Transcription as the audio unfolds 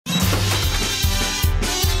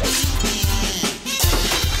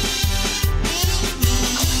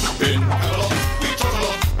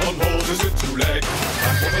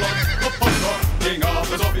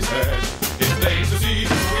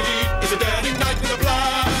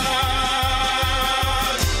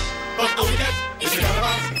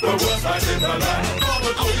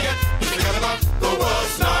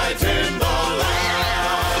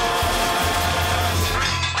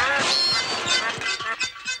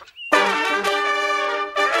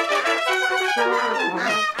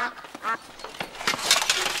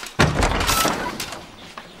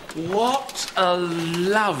What a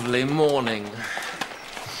lovely morning.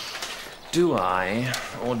 Do I,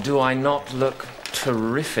 or do I not look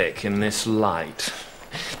terrific in this light?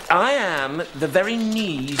 I am the very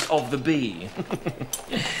knees of the bee.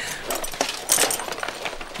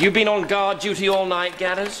 You been on guard duty all night,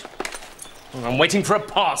 Gadders? I'm waiting for a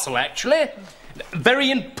parcel, actually.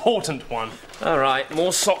 Very important one. All right,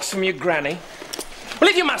 more socks from your granny. Well,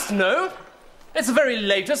 if you must know, it's the very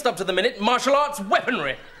latest, up-to-the-minute martial arts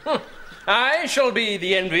weaponry. I shall be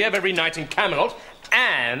the envy of every knight in Camelot,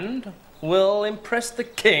 and will impress the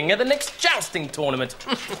king at the next jousting tournament.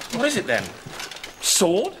 What is it, then?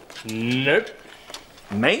 Sword? Nope.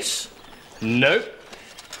 Mace? Nope.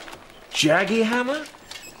 Jaggy hammer?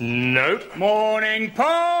 Nope. Morning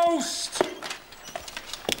post!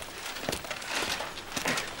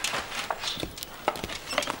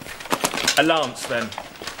 A lance, then.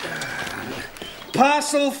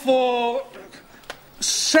 Parcel for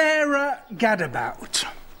Sarah Gadabout.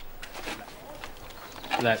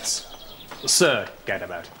 That's Sir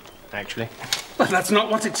Gadabout, actually. Well, that's not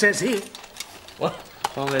what it says here. Well,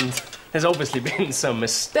 then there's obviously been some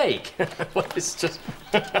mistake. Well, it's just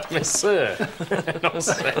Miss Sir, not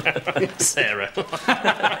Sarah. Sarah.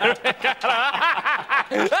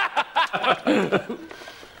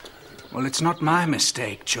 Well, it's not my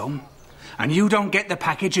mistake, chum. And you don't get the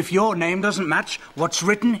package if your name doesn't match what's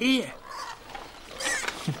written here.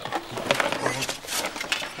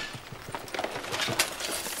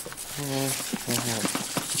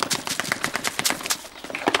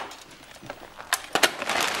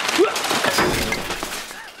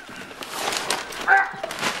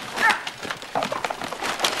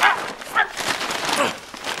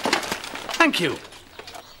 Thank you,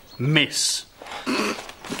 Miss.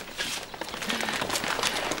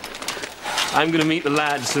 I'm going to meet the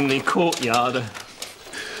lads in the courtyard.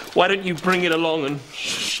 Why don't you bring it along and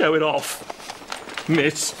show it off,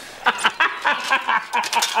 miss?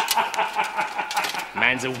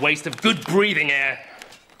 Man's a waste of good breathing air.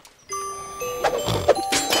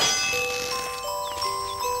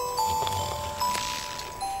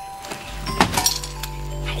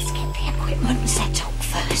 Let's get the equipment set up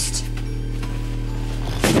first.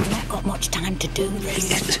 We've not got much time to do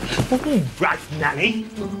this. All right, Nanny.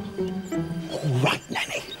 All right,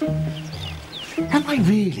 Nanny. Am I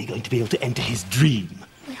really going to be able to enter his dream?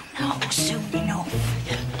 No, soon enough.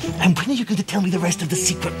 And when are you going to tell me the rest of the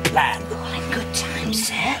secret plan? All in good time,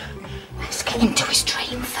 sir. Let's get into his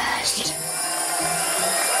dream first.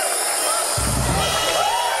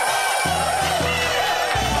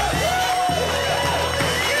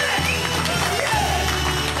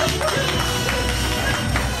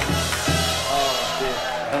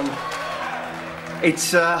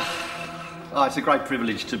 It's a great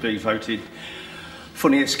privilege to be voted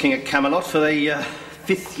funniest king at Camelot for the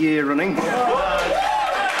 5th year running. But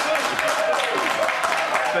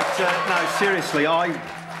no, seriously, I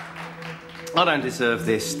don't deserve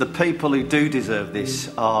this. The people who do deserve this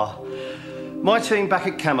are my team back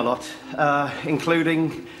at Camelot,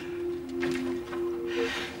 including...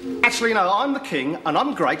 Actually, no, I'm the king, and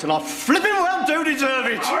I'm great, and I flipping well do deserve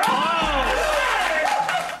it!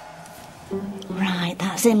 Right,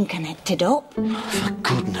 that's him connected up. For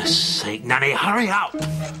goodness sake, Nanny, hurry up.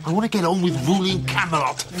 I want to get on with ruling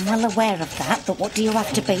Camelot. I'm well aware of that, but what do you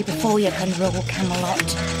have to be before you can rule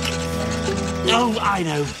Camelot? Oh, I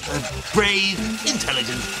know. Brave,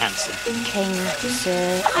 intelligent, handsome. King,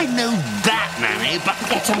 sir. I know that, Nanny, but...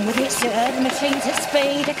 Get on with it, sir. The machine's at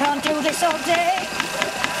speed. I can't do this all day.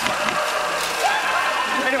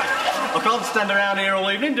 Anyway, I can't stand around here all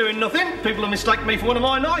evening doing nothing. People have mistaken me for one of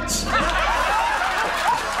my knights.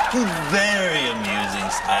 Very amusing,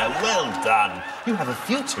 sire. Well done. You have a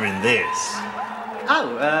future in this.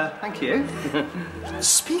 Oh, thank you.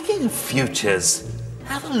 Speaking of futures,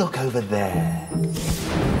 have a look over there.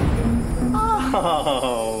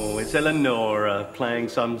 Oh, it's Eleonora playing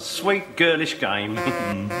some sweet girlish game.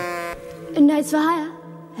 Knights for hire?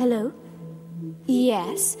 Hello?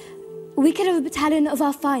 Yes. We could have a battalion of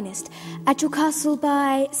our finest at your castle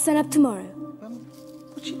by sun-up tomorrow.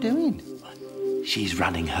 What's she doing? She's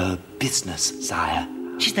running her business, sire.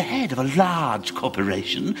 She's the head of a large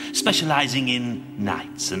corporation specialising in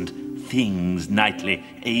knights and things knightly.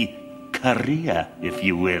 A career, if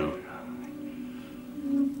you will.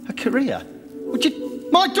 A career? Would you...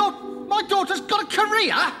 My daughter's got a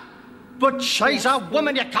career? But she's a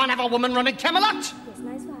woman. You can't have a woman running Camelot.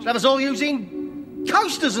 She'll have us all using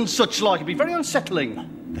coasters and such like. It'd be very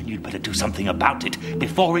unsettling. Then you'd better do something about it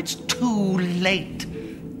before it's too late.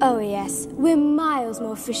 Oh, yes. We're miles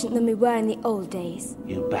more efficient than we were in the old days.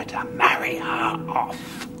 You better marry her off.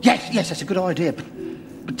 Yes, that's a good idea.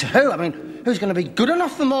 But But to who? I mean, who's going to be good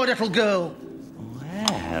enough for my little girl?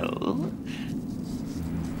 Well...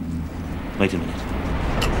 Wait a minute.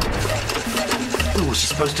 Who was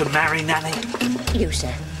supposed to marry Nanny? You,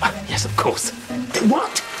 sir. Yes, of course.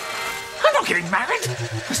 What? I'm not getting married.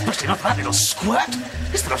 Especially not that little squirt.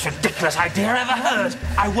 It's the most ridiculous idea I ever heard.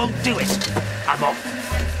 I won't do it. I'm off.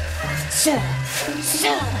 Sir.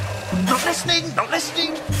 Not listening, not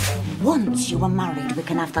listening. Once you are married, we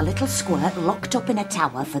can have the little squirt locked up in a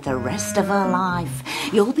tower for the rest of her life.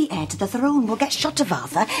 You'll be heir to the throne. We'll get shot of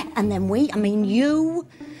Arthur, and then you,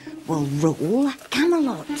 will rule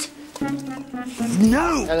Camelot.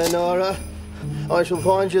 No! Eleonora, I shall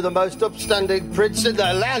find you the most upstanding prince in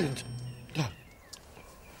the land. What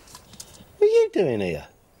are you doing here?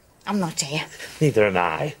 I'm not here. Neither am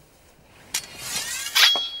I.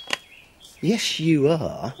 Yes, you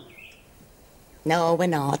are. No, we're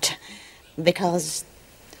not. Because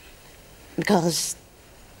you're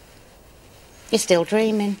still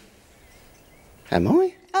dreaming. Am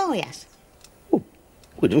I? Oh, yes. Oh,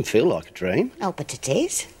 it doesn't feel like a dream. Oh, but it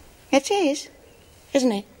is. It is.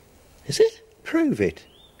 Isn't it? Is it? Prove it.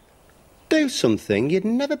 Do something you'd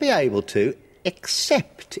never be able to,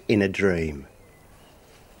 except in a dream.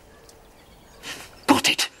 Got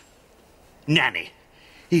it. Nanny,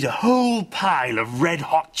 eat a whole pile of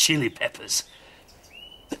red-hot chili peppers.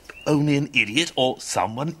 Only an idiot or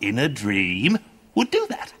someone in a dream would do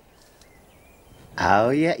that.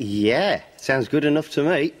 Oh, yeah. Sounds good enough to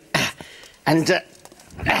me. And,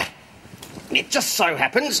 it just so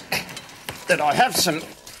happens that I have some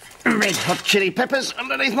red-hot chili peppers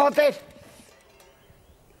underneath my bed.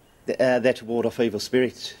 They're to ward off evil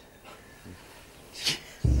spirits.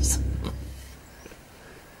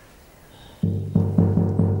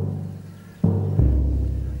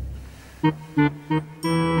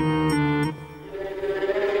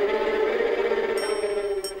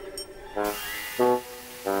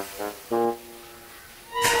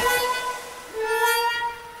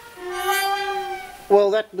 Well,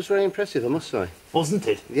 that was very impressive, I must say. Wasn't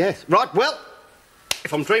it? Yes. Right, well,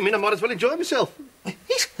 if I'm dreaming, I might as well enjoy myself.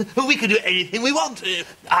 We can do anything we want.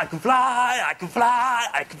 I can fly, I can fly,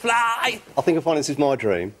 I can fly. I think I find this is my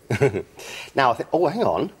dream. Now, I think... Oh, hang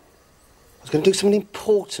on. I was going to do something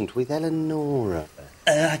important with Eleonora.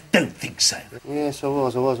 I don't think so. Yes, I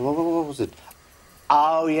was. What was it?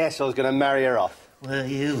 Oh, yes, I was going to marry her off. Were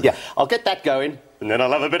you? Yeah, I'll get that going, and then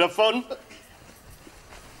I'll have a bit of fun.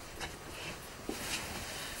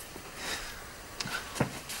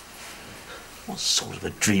 What sort of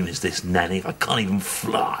a dream is this, Nanny, if I can't even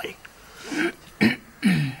fly?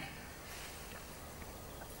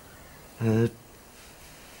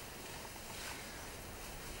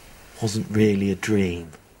 Wasn't really a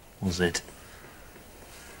dream, was it?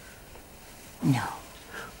 No.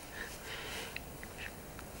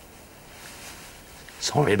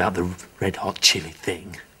 Sorry about the red-hot chili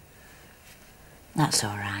thing. That's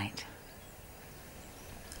all right.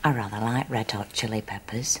 I rather like red-hot chili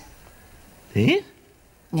peppers. Do you?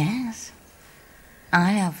 Yes.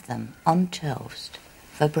 I have them on toast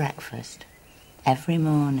for breakfast every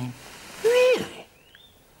morning. Really?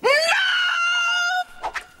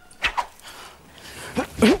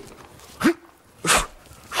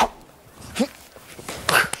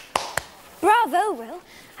 Bravo, Will.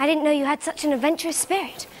 I didn't know you had such an adventurous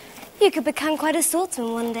spirit. You could become quite a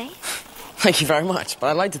swordsman one day. Thank you very much, but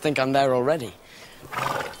I'd like to think I'm there already.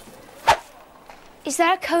 Is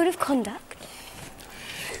there a code of conduct?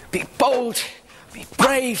 Be bold, be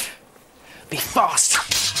brave, be fast.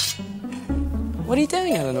 What are you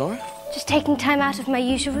doing, Eleanor? Just taking time out of my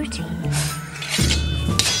usual routine.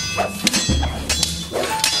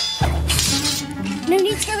 No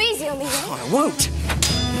need to go easy on me, Will. Oh, I won't.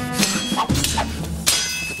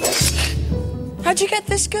 How'd you get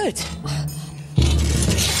this good?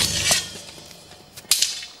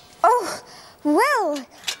 Oh, Will,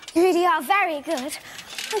 you really are very good.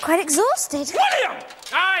 I'm quite exhausted. William!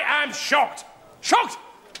 I am shocked. Shocked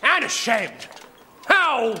and ashamed.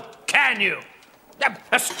 How can you?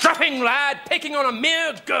 A strapping lad picking on a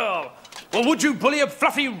mere girl. Or would you bully a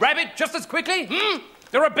fluffy rabbit just as quickly?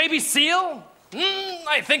 Or a baby seal?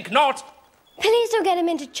 I think not. Please don't get him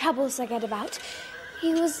into trouble, Sir Gadabout.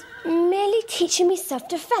 He was merely teaching me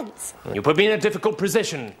self-defense. You put me in a difficult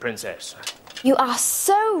position, Princess. You are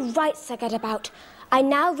so right, Sir Gadabout. I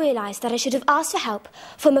now realise that I should have asked for help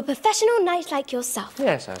from a professional knight like yourself.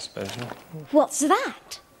 Yes, I suppose so. What's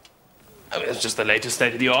that? Oh, it's just the latest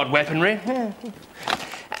state-of-the-art weaponry.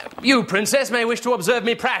 You, Princess, may wish to observe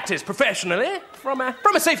me practice professionally, from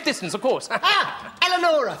a safe distance, of course. Ah,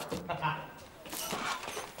 Eleonora!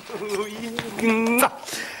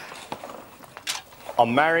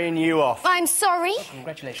 I'm marrying you off. I'm sorry.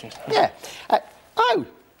 Congratulations. Yeah. Oh,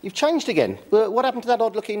 you've changed again. What happened to that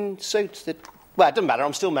odd-looking suit that... Well, it doesn't matter.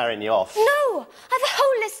 I'm still marrying you off. No, I have a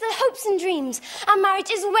whole list of hopes and dreams. Our marriage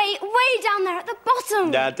is way, way down there at the bottom.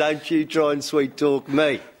 Now, don't you try and sweet-talk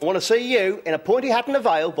me. I want to see you in a pointy hat and a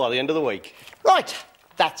veil by the end of the week. Right,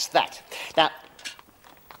 that's that.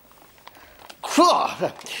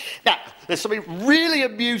 Now, there's something really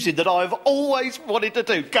amusing that I've always wanted to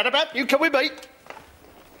do. Gadabout, you come with me.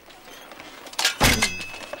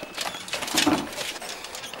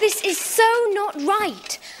 This is so not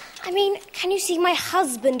right. I mean, can you see my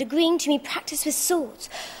husband agreeing to me practice with swords,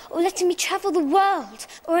 or letting me travel the world,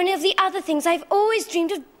 or any of the other things I've always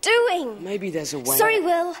dreamed of doing? Maybe there's a way... Sorry,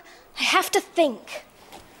 Will. I have to think.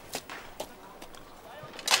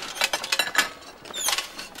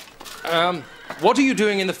 What are you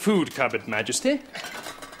doing in the food cupboard, Majesty?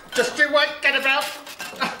 Just you wait, Gadabout.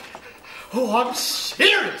 Oh, I'm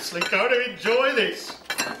seriously going to enjoy this.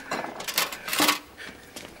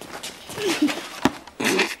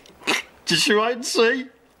 Just you wait and see.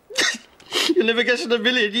 You'll never guess in a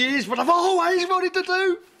million years what I've always wanted to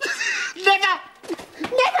do. Never!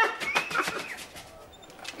 Never!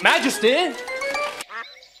 Majesty!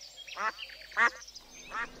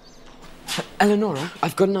 Eleonora,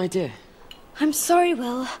 I've got an idea. I'm sorry,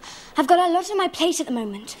 Will. I've got a lot on my plate at the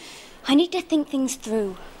moment. I need to think things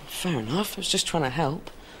through. Fair enough. I was just trying to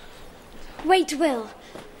help. Wait, Will.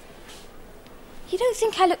 You don't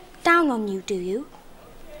think I look down on you, do you?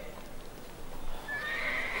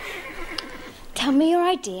 Tell me your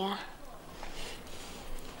idea.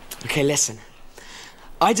 Okay, listen.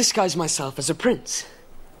 I disguise myself as a prince.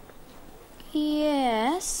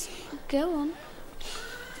 Yes. Go on.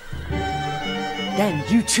 Then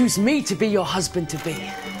you choose me to be your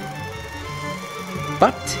husband-to-be.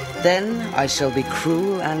 But then I shall be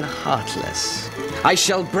cruel and heartless. I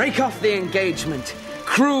shall break off the engagement.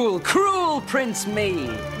 Cruel, cruel Prince me.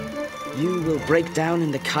 You will break down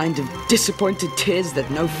in the kind of disappointed tears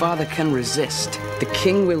that no father can resist. The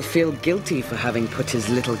king will feel guilty for having put his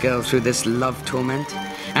little girl through this love torment,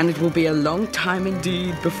 and it will be a long time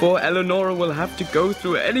indeed before Eleonora will have to go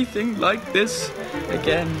through anything like this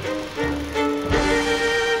again.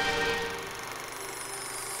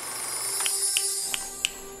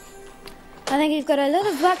 I think you've got a lot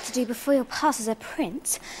of work to do before you'll pass as a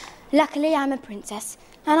prince. Luckily, I'm a princess,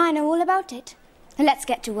 and I know all about it. Let's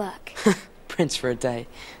get to work. Prince for a day.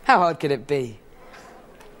 How hard could it be?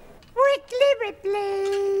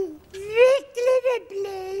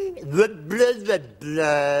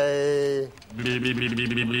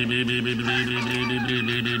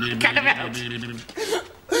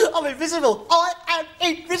 I'm invisible. I am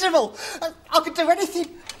invisible. I can do anything.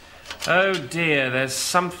 Oh dear, there's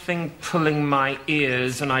something pulling my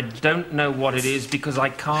ears and I don't know what it is because I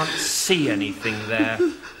can't see anything there.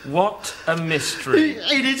 What a mystery.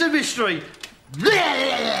 It is a mystery.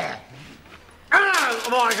 Hello,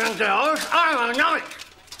 boys and girls. I'm a knight.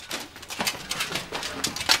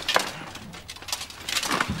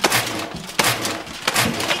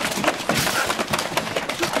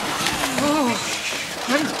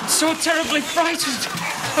 I'm so terribly frightened.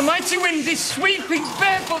 A mighty wind is sweeping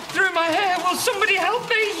barefoot through my hair. Will somebody help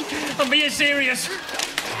me? I'm being serious.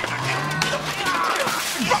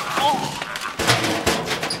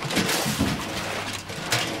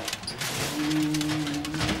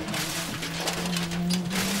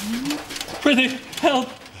 Prithee, help!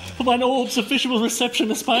 For mine orb's official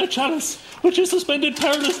receptionist by a chalice, which is suspended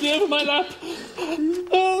perilously over my lap.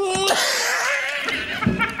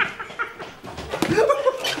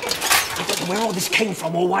 Where all this came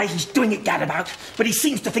from or why he's doing it, Gadabout, but he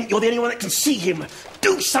seems to think you're the only one that can see him.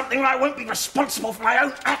 Do something or I won't be responsible for my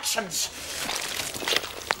own actions.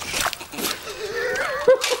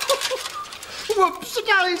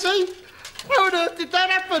 Whoops-a-daisy! How on earth did that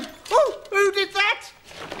happen? Oh, who did that?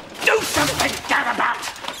 Do something, Gadabout!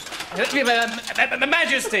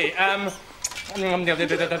 Majesty,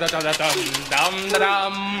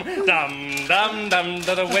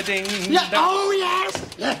 the wedding. Yeah, oh,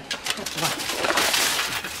 yes! Yeah.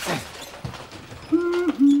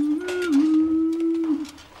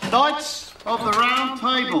 Knights of the Round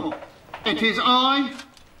Table, it is I,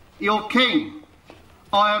 your king.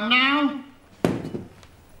 I am now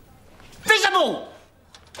visible!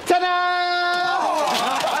 Ta-da!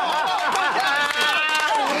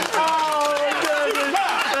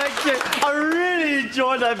 Thank you. I really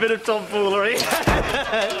enjoyed that bit of tomfoolery.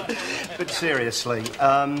 But seriously,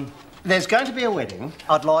 there's going to be a wedding.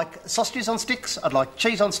 I'd like sausages on sticks, I'd like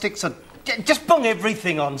cheese on sticks, just bung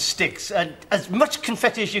everything on sticks, and as much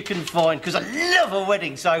confetti as you can find, because I love a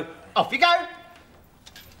wedding, so off you go.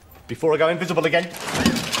 before I go invisible again.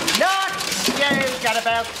 Not you,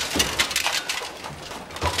 Gadabout.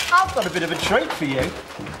 I've got a bit of a treat for you.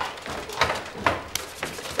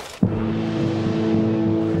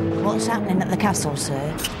 What's happening at the castle,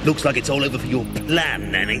 sir? Looks like it's all over for your plan,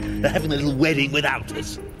 Nanny. They're having a little wedding without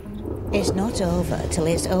us. It's not over till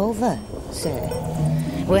it's over, sir.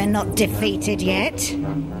 We're not defeated yet.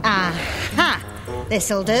 Aha!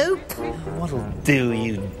 This'll do. What'll do,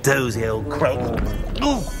 you dozy old croak?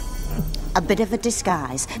 Ooh. A bit of a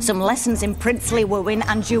disguise, some lessons in princely wooing,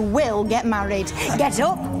 and you will get married. Get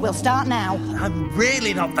up, we'll start now. I'm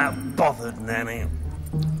really not that bothered, Nanny.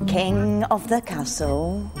 King of the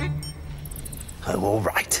castle. Oh, all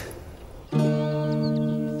right.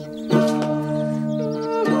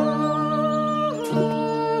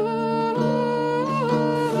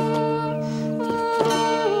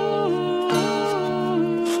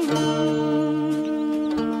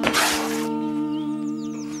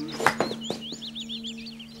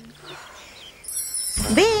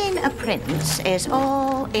 Being a prince is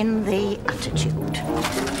all in the attitude.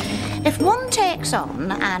 If one takes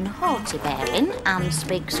on an haughty bearing and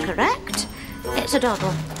speaks correct, it's a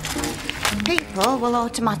doddle. People will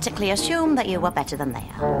automatically assume that you are better than they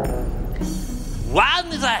are. One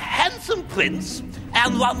is a handsome prince,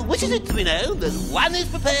 and one wishes it to be known that one is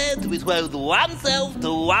prepared to betroth oneself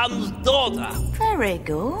to one's daughter. Very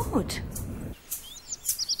good.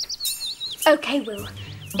 OK, Will.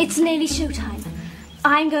 It's nearly showtime.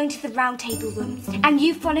 I'm going to the round table room, and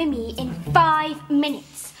you follow me in 5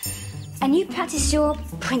 minutes. And you practice your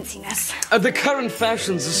princiness. The current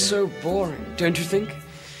fashions are so boring, don't you think?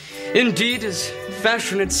 Indeed, is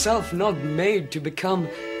fashion itself not made to become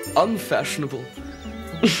unfashionable?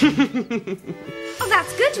 Oh,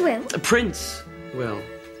 that's good, Will. A prince, well.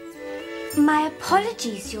 My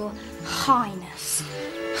apologies, Your Highness.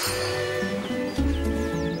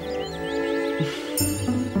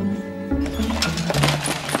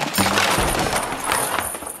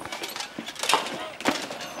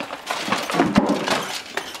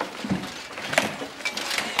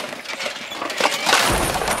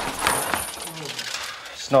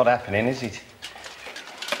 It's not happening, is it?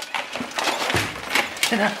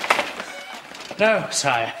 No,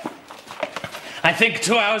 sire. I think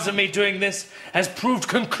 2 hours of me doing this has proved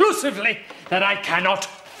conclusively that I cannot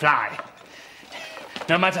fly.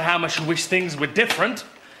 No matter how much you wish things were different.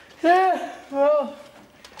 Yeah, well,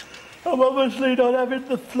 I'm obviously not having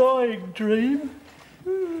the flying dream.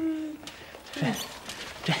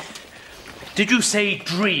 Did you say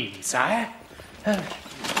dream, sire?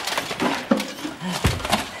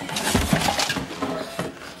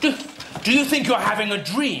 Do you think you're having a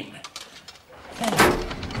dream?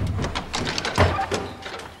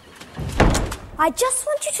 I just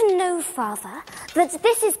want you to know, Father, that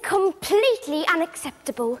this is completely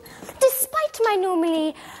unacceptable. Despite my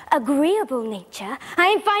normally agreeable nature, I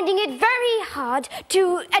am finding it very hard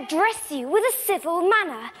to address you with a civil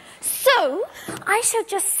manner. So, I shall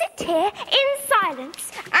just sit here in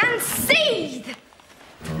silence and seethe.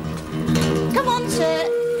 Come on, sir.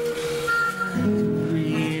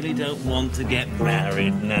 Really don't want to get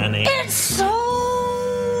married, Nanny. It's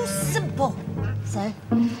so simple, sir.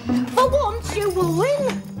 For once, you will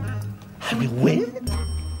win. I will win?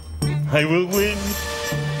 I will win.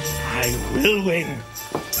 I will win.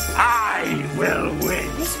 I will win.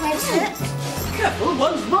 This way, sir. Careful,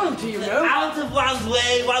 one's royalty, you know. Out of one's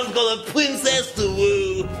way, one's got a princess to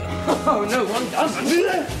woo. Oh, no, one doesn't.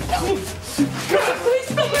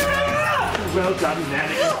 Well done,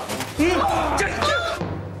 Nanny.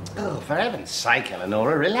 Oh, for heaven's sake,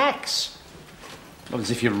 Eleanor, relax. Not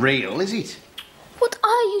as if you're real, is it? What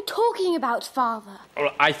are you talking about, Father?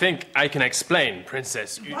 Well, I think I can explain,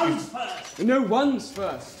 Princess. No, one's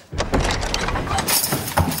first.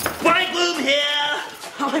 Bridegroom here!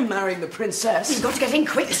 I'm marrying the princess. You've got to get in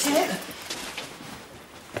quick, sir.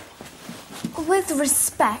 With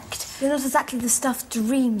respect, you're not exactly the stuff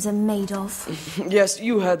dreams are made of. Yes,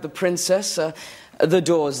 you heard the princess. The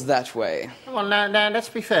door's that way. Well, now, let's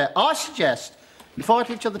be fair. I suggest we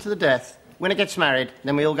fight each other to the death. When it gets married,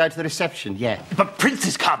 then we all go to the reception, yeah. But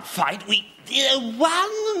princes can't fight.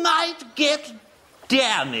 One might get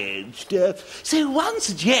damaged. So one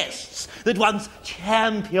suggests that one's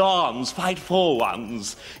champions fight for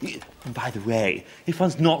ones. And by the way, if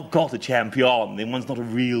one's not got a champion, then one's not a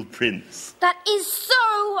real prince. That is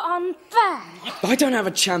so unfair. I don't have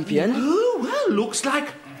a champion. Oh, well, looks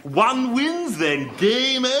like one wins then.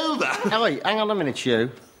 Game over. Now, wait, hang on a minute, you.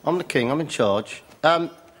 I'm the king, I'm in charge.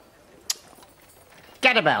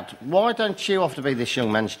 Gadabout, why don't you have to be this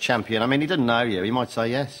young man's champion? I mean, he doesn't know you. He might say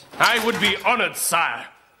yes. I would be honoured, sire.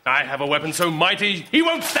 I have a weapon so mighty, he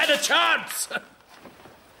won't stand a chance!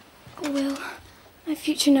 Oh, Will, my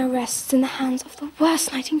future now rests in the hands of the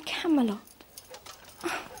worst knight in Camelot.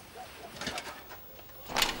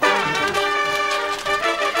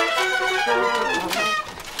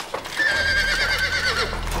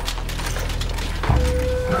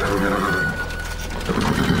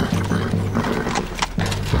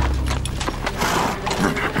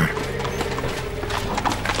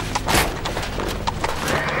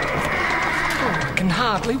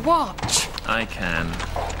 Hardly watch. I can.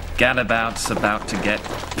 Gadabout's about to get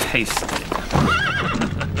pasted.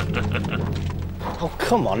 Oh,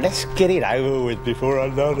 come on, let's get it over with before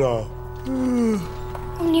another.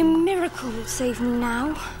 Only a miracle will save me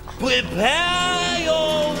now. Prepare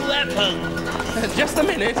your weapon. Just a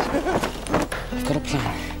minute. I've got a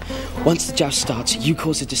plan. Once the joust starts, you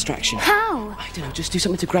cause a distraction. How? I don't know, just do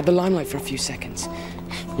something to grab the limelight for a few seconds.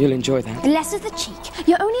 You'll enjoy that. The less of the cheek.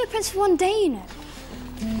 You're only a prince for one day, you know.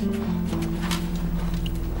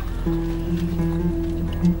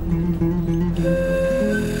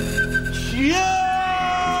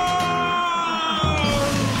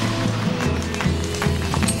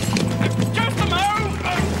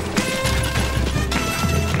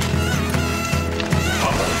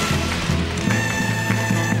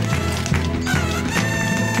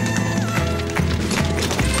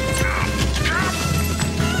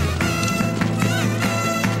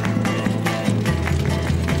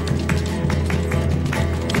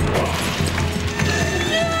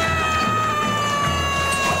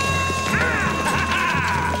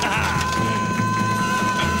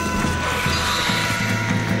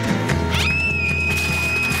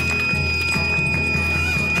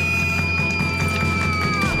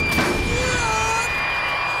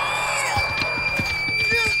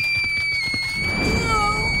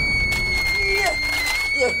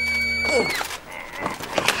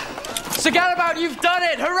 Sir Gadabout, you've done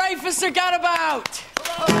it! Hooray for Sir Gadabout!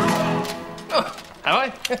 Oh, have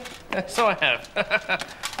I? So I have.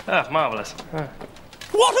 Marvellous.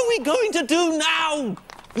 What are we going to do now,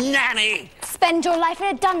 Nanny? Spend your life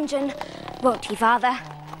in a dungeon, won't he, Father?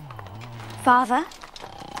 Father?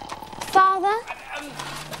 Father?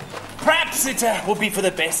 Perhaps it would be for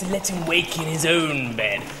the best to let him wake in his own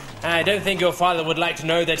bed. I don't think your father would like to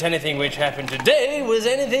know that anything which happened today was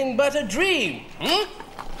anything but a dream.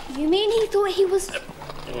 You mean he thought he was...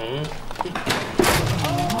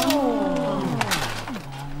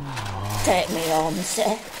 Take me home,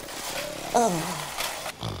 sir. Oh.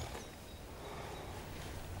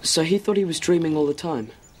 So he thought he was dreaming all the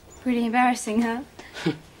time? Pretty embarrassing, huh?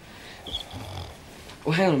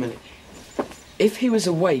 Well, hang on a minute. If he was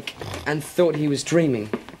awake and thought he was dreaming,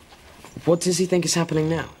 what does he think is happening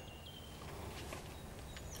now?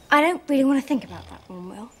 I don't really want to think about that one,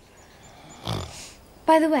 Will.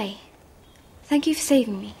 By the way, thank you for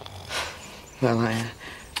saving me. Well,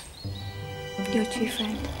 Your true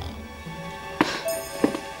friend.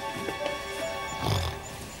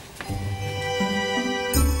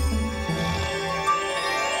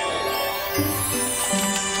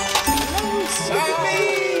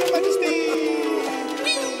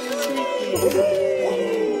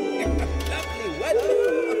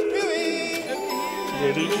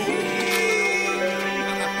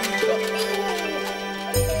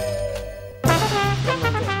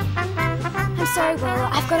 I'm sorry, Will.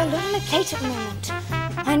 I've got a lot on my plate at the moment.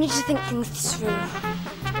 I need to think things through.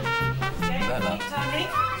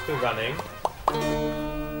 Still running.